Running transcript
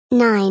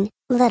9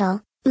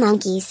 little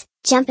monkeys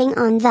jumping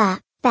on the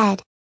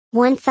bed.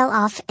 One fell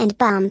off and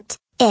bumped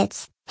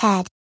its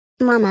head.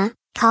 Mama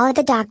called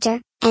the doctor,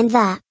 and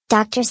the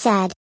doctor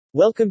said,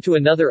 Welcome to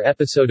another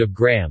episode of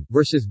Graham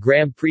vs.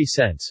 Graham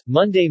Presents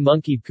Monday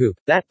Monkey Poop,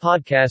 that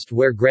podcast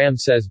where Graham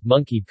says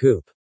monkey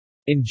poop.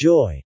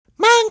 Enjoy.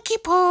 Monkey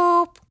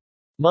poop.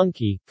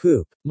 Monkey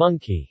poop.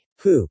 Monkey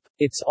poop.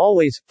 It's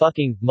always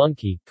fucking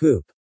monkey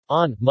poop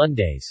on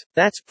Mondays.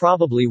 That's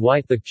probably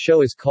why the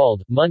show is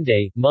called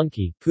Monday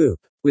Monkey Poop.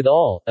 With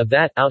all of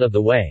that out of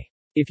the way,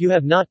 if you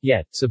have not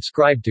yet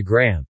subscribed to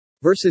Graham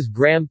vs.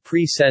 Graham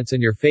Presents on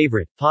your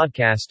favorite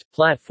podcast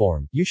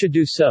platform, you should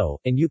do so,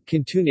 and you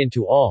can tune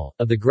into all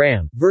of the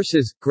Graham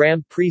vs.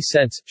 Graham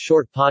Presents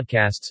short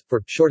podcasts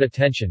for short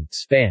attention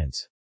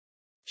spans.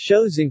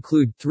 Shows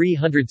include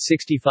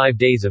 365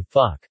 Days of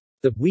Fuck,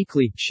 The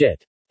Weekly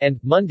Shit, and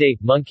Monday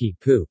Monkey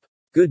Poop.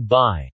 Goodbye.